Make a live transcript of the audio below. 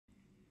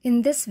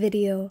In this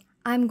video,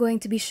 I'm going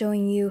to be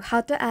showing you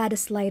how to add a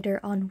slider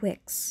on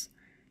Wix.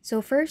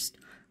 So first,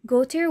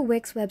 go to your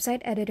Wix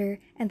website editor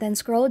and then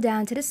scroll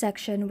down to the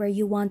section where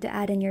you want to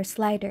add in your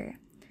slider.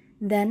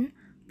 Then,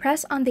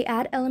 press on the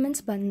Add Elements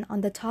button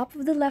on the top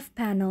of the left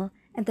panel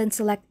and then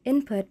select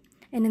Input,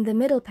 and in the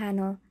middle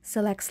panel,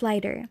 select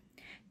Slider.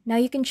 Now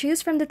you can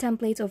choose from the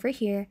templates over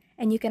here,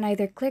 and you can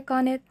either click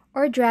on it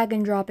or drag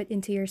and drop it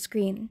into your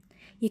screen.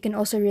 You can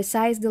also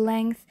resize the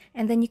length,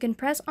 and then you can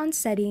press on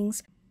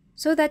Settings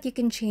so that you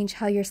can change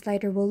how your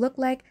slider will look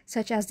like,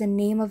 such as the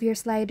name of your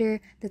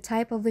slider, the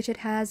type of which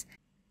it has,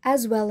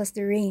 as well as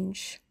the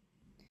range.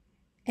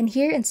 And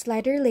here in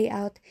Slider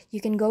Layout,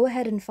 you can go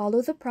ahead and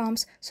follow the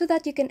prompts so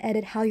that you can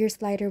edit how your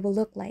slider will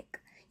look like.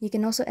 You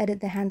can also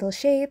edit the handle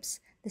shapes,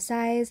 the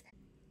size,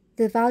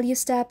 the value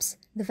steps,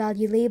 the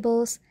value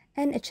labels,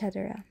 and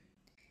etc.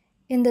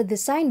 In the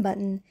Design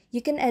button,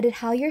 you can edit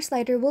how your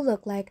slider will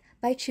look like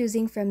by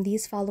choosing from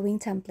these following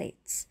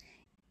templates.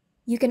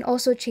 You can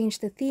also change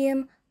the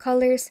theme,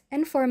 colors,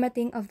 and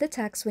formatting of the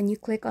text when you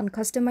click on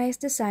Customize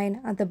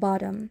Design at the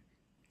bottom.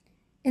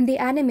 In the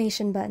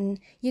Animation button,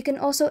 you can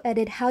also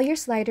edit how your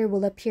slider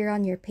will appear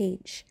on your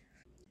page.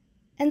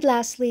 And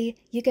lastly,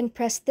 you can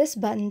press this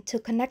button to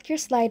connect your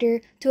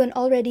slider to an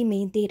already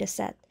made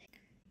dataset.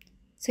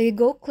 So you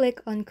go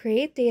click on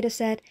Create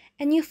Dataset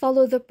and you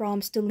follow the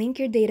prompts to link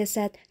your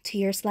dataset to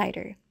your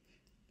slider.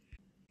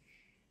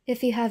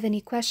 If you have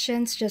any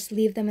questions, just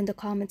leave them in the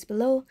comments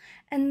below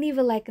and leave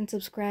a like and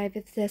subscribe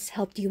if this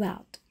helped you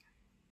out.